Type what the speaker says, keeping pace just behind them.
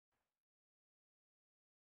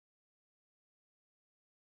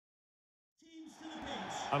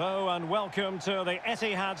Hello and welcome to the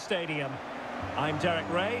Etihad Stadium. I'm Derek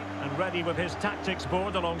Ray, and ready with his tactics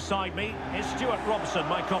board alongside me is Stuart Robson,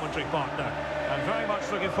 my commentary partner. I'm very much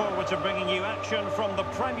looking forward to bringing you action from the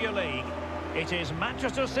Premier League. It is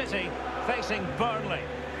Manchester City facing Burnley.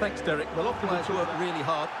 Thanks, Derek. Well, our players work really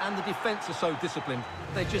hard, and the defence are so disciplined.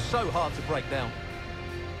 They're just so hard to break down.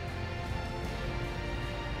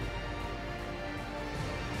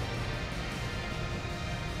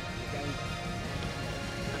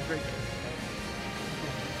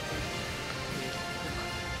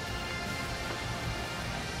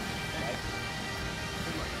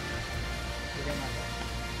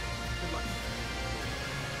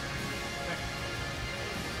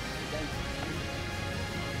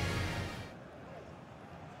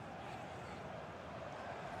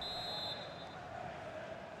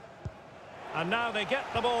 And now they get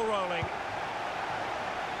the ball rolling.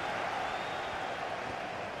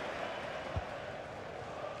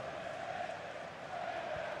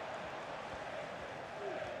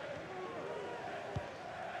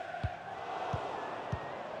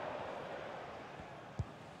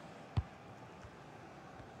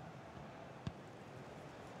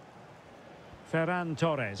 Ferran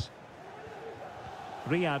Torres.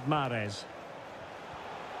 Riyad Mahrez.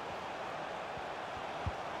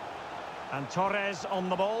 And Torres on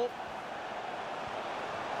the ball.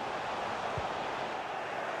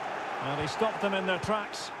 And he stopped them in their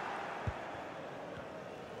tracks.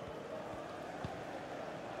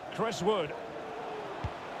 Chris Wood.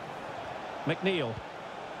 McNeil.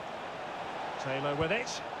 Taylor with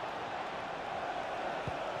it.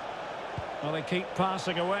 Well, they keep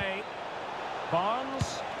passing away.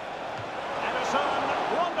 Barnes.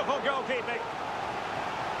 Ederson. Wonderful goalkeeping.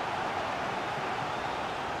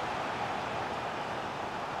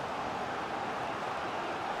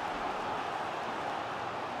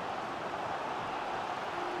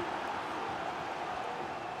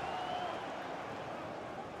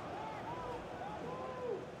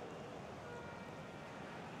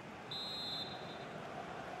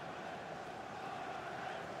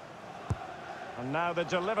 And now the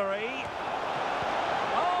delivery.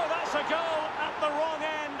 Oh, that's a goal at the wrong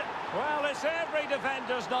end. Well, it's every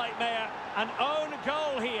defender's nightmare. An own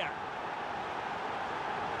goal here.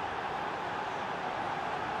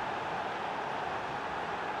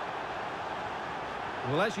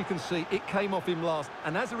 Well, as you can see, it came off him last,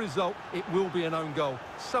 and as a result, it will be an own goal.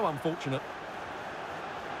 So unfortunate.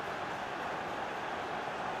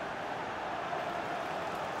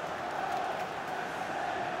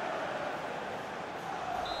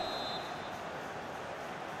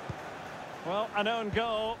 Well, an own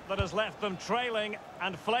goal that has left them trailing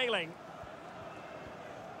and flailing.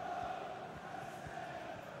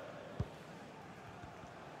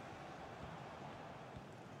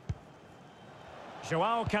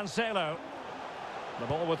 Joao Cancelo. The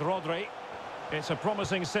ball with Rodri. It's a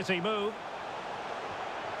promising City move.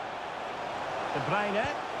 De Bruyne.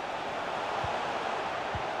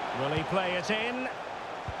 Will he play it in?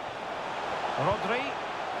 Rodri.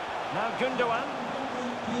 Now Gundogan.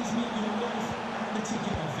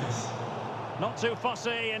 Not too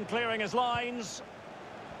fussy in clearing his lines.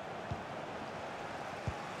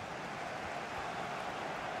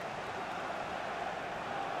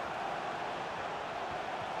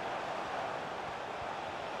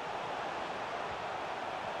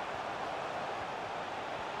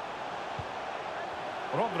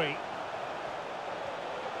 Rodri.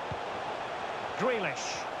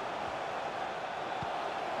 Grealish.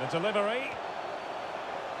 The delivery.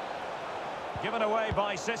 Given away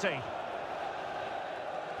by City.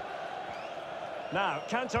 Now,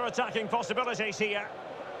 counter-attacking possibilities here.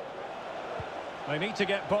 They need to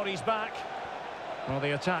get bodies back. Well,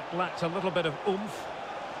 the attack lacked a little bit of oomph.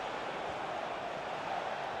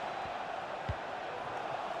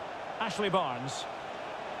 Ashley Barnes.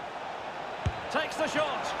 Takes the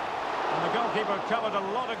shot. And the goalkeeper covered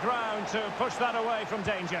a lot of ground to push that away from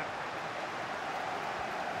danger.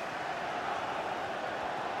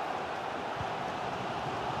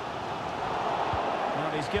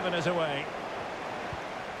 Well, he's given us away.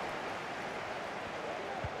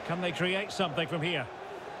 Can they create something from here?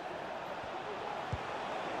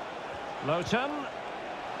 Lowton.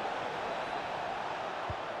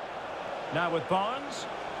 Now with Barnes.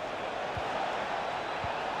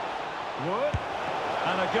 Wood.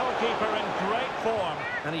 And a goalkeeper in great form.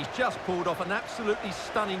 And he's just pulled off an absolutely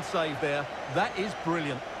stunning save there. That is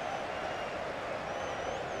brilliant.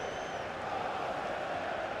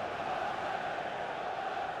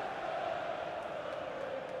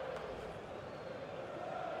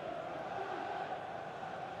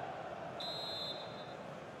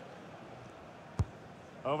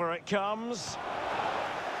 Over it comes.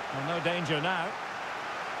 Well, no danger now.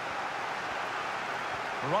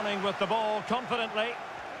 Running with the ball confidently.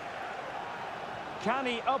 Can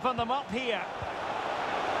he open them up here?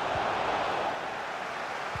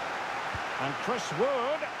 And Chris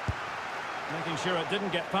Wood, making sure it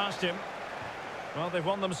didn't get past him. Well, they've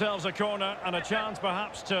won themselves a corner and a chance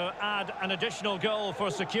perhaps to add an additional goal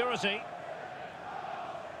for security.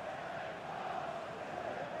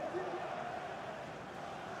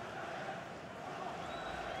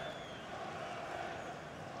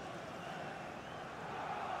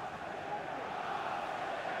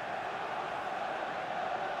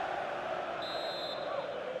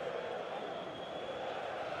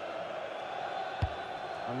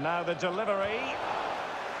 And now the delivery.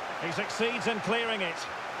 He succeeds in clearing it.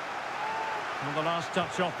 And the last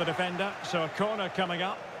touch off the defender, so a corner coming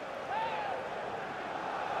up.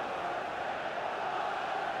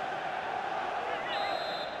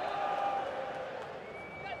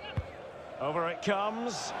 Over it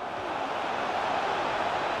comes.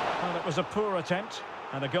 Well, it was a poor attempt,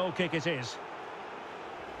 and a goal kick it is.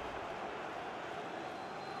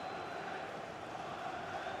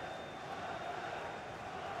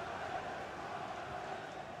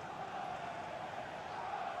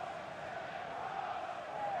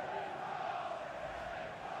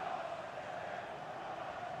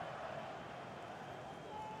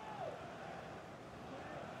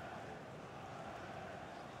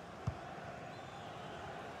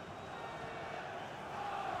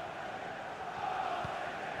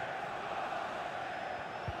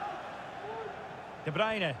 De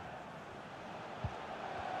Bruyne.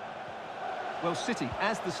 Well, City,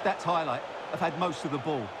 as the stats highlight, have had most of the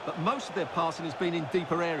ball, but most of their passing has been in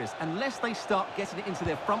deeper areas. Unless they start getting it into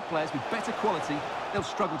their front players with better quality, they'll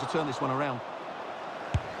struggle to turn this one around.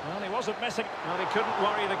 Well, he wasn't missing. Well, he couldn't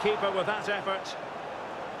worry the keeper with that effort.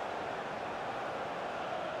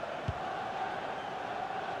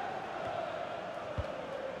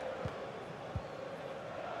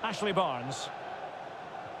 Ashley Barnes.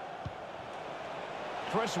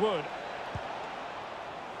 Chris Wood.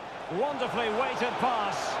 Wonderfully weighted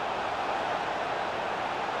pass.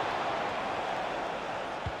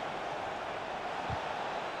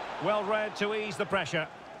 Well read to ease the pressure.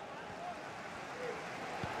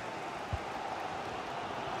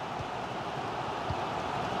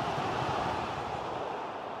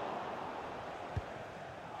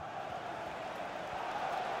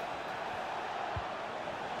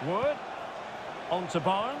 Wood. On to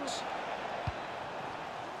Barnes.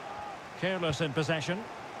 Careless in possession.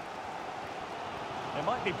 It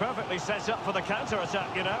might be perfectly set up for the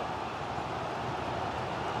counter-attack, you know.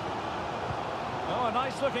 Oh, a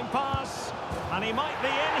nice-looking pass. And he might be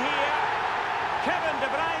in here. Kevin De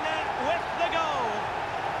Bruyne with the goal.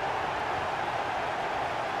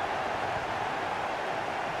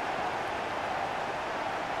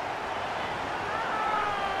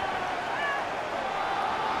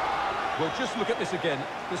 Well, just look at this again.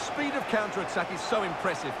 The speed of counter-attack is so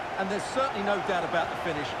impressive, and there's certainly no doubt about the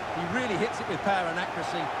finish. He really hits it with power and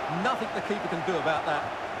accuracy. Nothing the keeper can do about that.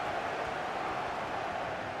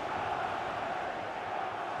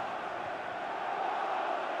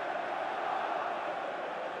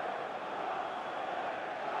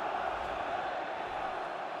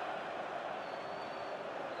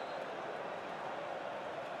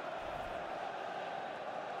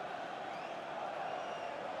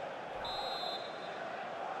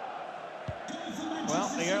 Well,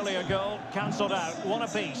 the earlier goal cancelled out, one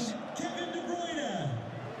apiece.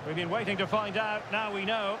 We've been waiting to find out, now we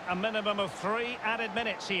know, a minimum of 3 added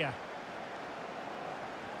minutes here.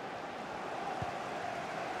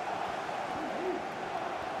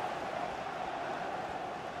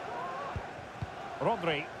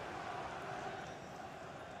 Rodri.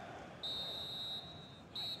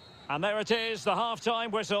 And there it is, the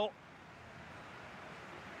half-time whistle.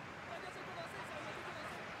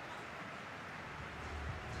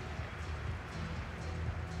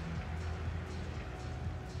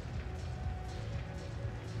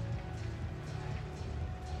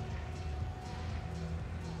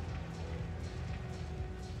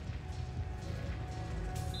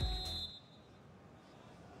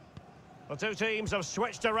 The two teams have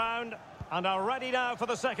switched around and are ready now for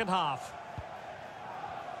the second half.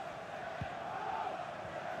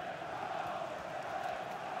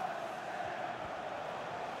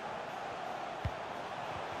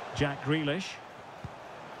 Jack Grealish.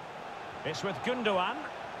 It's with Gundogan.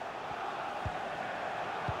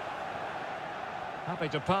 Happy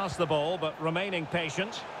to pass the ball, but remaining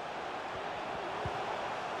patient.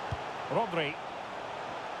 Rodri.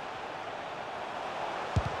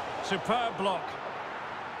 Superb block.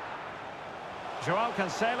 Joao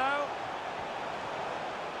Cancelo.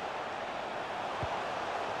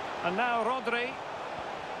 And now Rodri.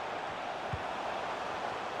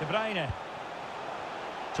 De Bruyne.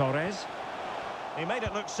 Torres. He made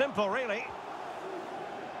it look simple, really.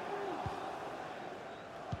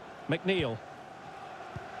 McNeil.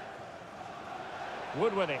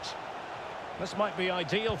 Wood with it. This might be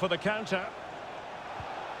ideal for the counter.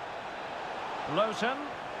 Lowton.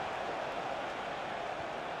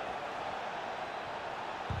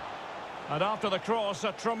 And after the cross,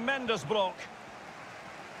 a tremendous block.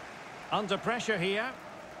 Under pressure here.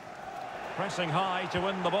 Pressing high to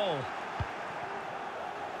win the ball.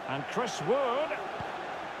 And Chris Wood.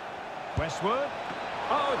 Westwood.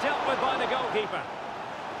 Oh, dealt with by the goalkeeper.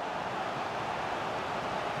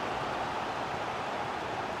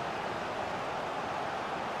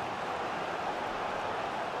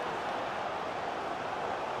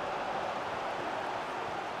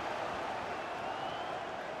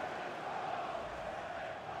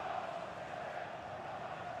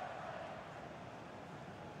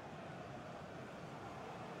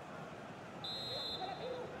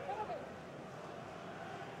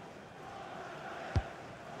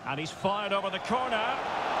 And he's fired over the corner.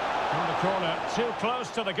 In the corner, too close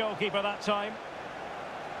to the goalkeeper that time.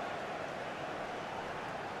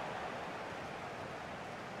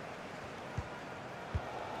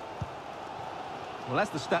 Well, as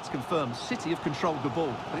the stats confirm, City have controlled the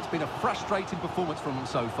ball, but it's been a frustrating performance from them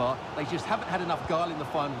so far. They just haven't had enough guile in the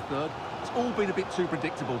final third. It's all been a bit too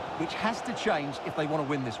predictable, which has to change if they want to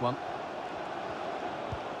win this one.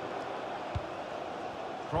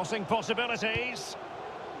 Crossing possibilities.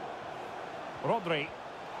 Rodri.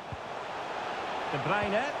 De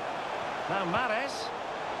Bruyne. Now Mahrez.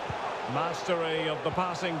 Mastery of the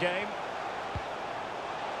passing game.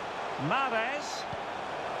 Mahrez.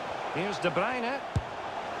 Here's De Bruyne.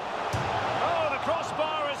 Oh, the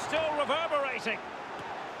crossbar is still reverberating.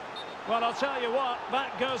 Well, I'll tell you what,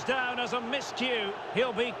 that goes down as a miscue.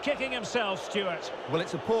 He'll be kicking himself, Stuart. Well,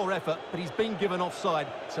 it's a poor effort, but he's been given offside,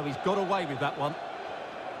 so he's got away with that one.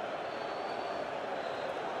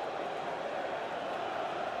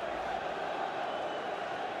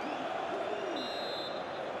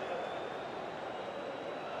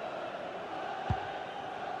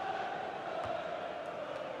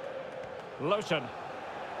 Lowton.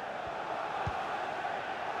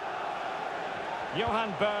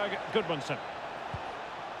 Johan Berg Goodmanson.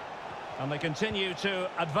 And they continue to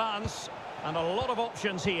advance, and a lot of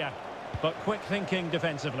options here, but quick thinking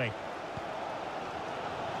defensively.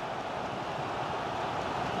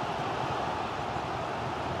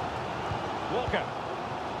 Walker.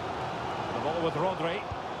 The ball with Rodri.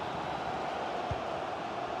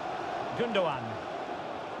 Gundogan.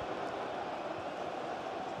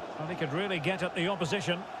 Well, he could really get at the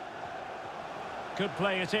opposition. Could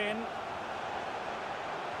play it in.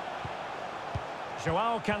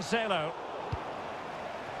 Joao Cancelo.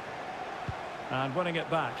 And winning it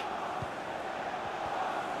back.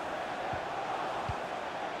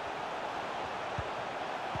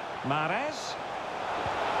 Mahrez.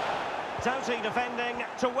 Doughty defending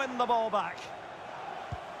to win the ball back.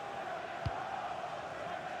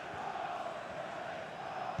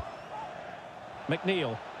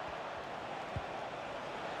 McNeil.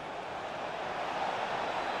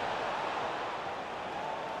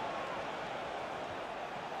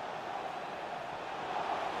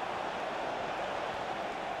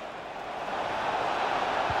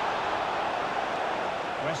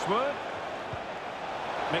 Westwood.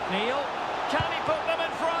 McNeil. Can he put them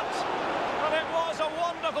in front? Well, it was a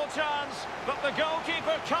wonderful chance, but the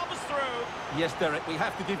goalkeeper comes through. Yes, Derek, we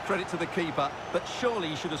have to give credit to the keeper, but surely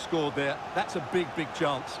he should have scored there. That's a big, big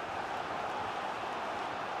chance.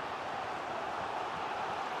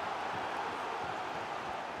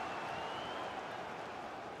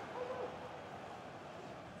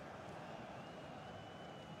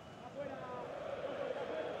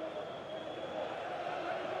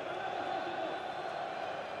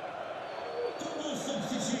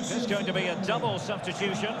 This is going to be a double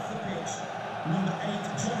substitution. Number 8,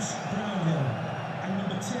 Josh Brownhill, and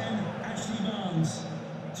number 10, Ashley Barnes,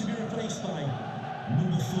 to be replaced by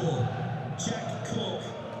number 4, Jack Cook,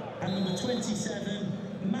 and number 27,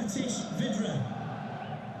 Matthijs Vidra.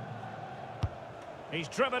 He's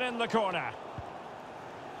driven in the corner.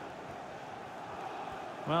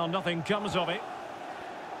 Well, nothing comes of it.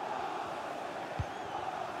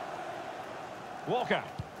 Walker.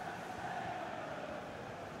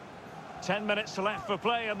 10 minutes left for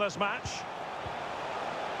play in this match.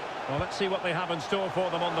 Well, let's see what they have in store for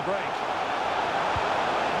them on the break.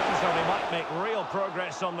 So they might make real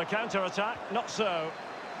progress on the counter-attack. Not so.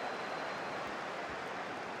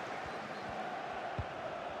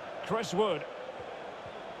 Chris Wood.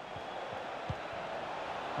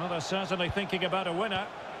 Well, they're certainly thinking about a winner.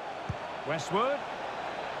 Westwood.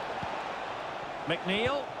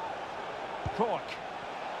 McNeil. Cork.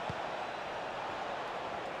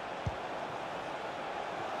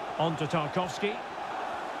 On to Tarkowski.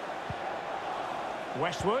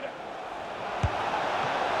 Westwood.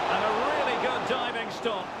 And a really good diving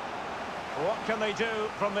stop. What can they do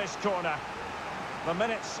from this corner? The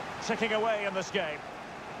minutes ticking away in this game.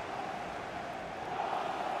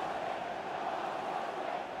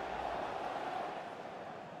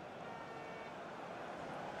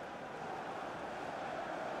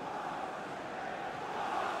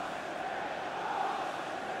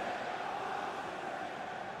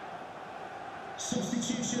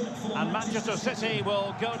 Substitution for And Manchester City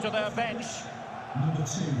will go to their bench. Number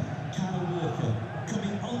 2, Kyle Walker.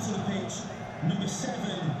 Coming onto the pitch, number 7,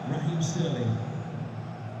 Raheem Sterling.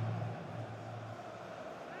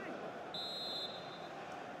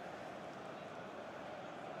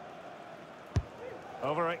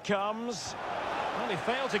 Over it comes. Well, he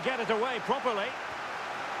failed to get it away properly.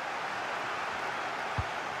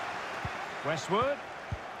 Westwood.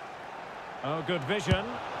 Oh, good vision.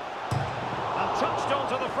 And touched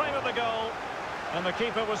onto the frame of the goal. And the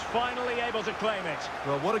keeper was finally able to claim it.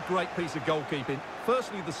 Well, what a great piece of goalkeeping.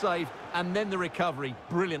 Firstly, the save, and then the recovery.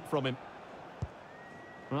 Brilliant from him.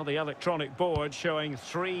 Well, the electronic board showing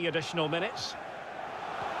 3 additional minutes.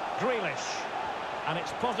 Grealish. And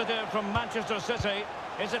it's positive from Manchester City.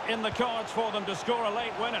 Is it in the cards for them to score a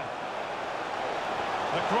late winner?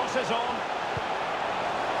 The cross is on.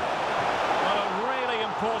 Well, a really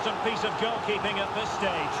important piece of goalkeeping at this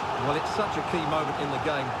stage. Well, it's such a key moment in the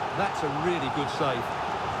game. That's a really good save.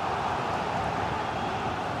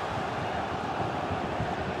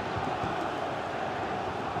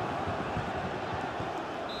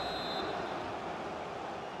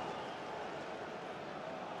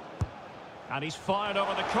 And he's fired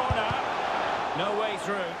over the corner. No way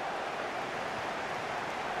through.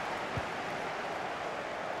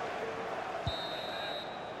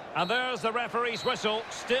 And there's the referee's whistle.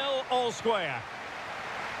 Still all square.